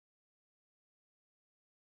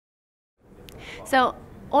So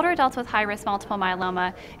older adults with high-risk multiple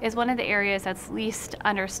myeloma is one of the areas that's least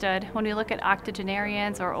understood. When we look at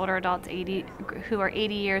octogenarians or older adults who are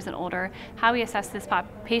 80 years and older, how we assess this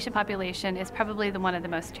patient population is probably one of the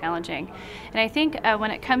most challenging. And I think when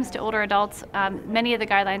it comes to older adults, many of the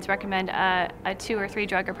guidelines recommend a 2 or 3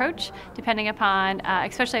 drug approach, depending upon,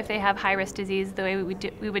 especially if they have high-risk disease, the way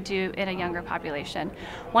we would do in a younger population.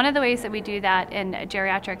 One of the ways that we do that in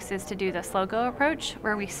geriatrics is to do the slow-go approach,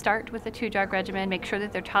 where we start with a 2-drug regimen, make sure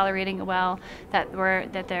that they're tolerating it well, that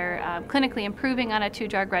they're clinically improving on a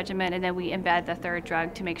 2-drug regimen, and then we embed the 3rd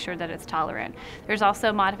drug to make sure that it's tolerant. There's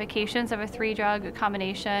also modifications of a 3-drug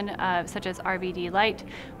combination, such as RVD Light,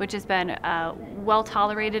 which has been well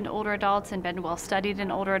tolerated in older adults and been well studied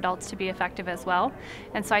in older adults to be effective as well.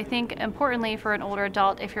 And so I think importantly for an older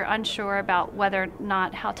adult, if you're unsure about whether or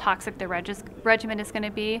not how toxic the regimen is going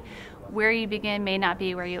to be, where you begin may not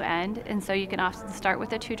be where you end, and so you can often start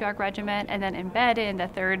with a 2-drug regimen and then embed in the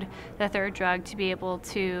third drug to be able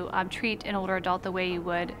to treat an older adult the way you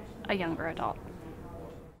would a younger adult.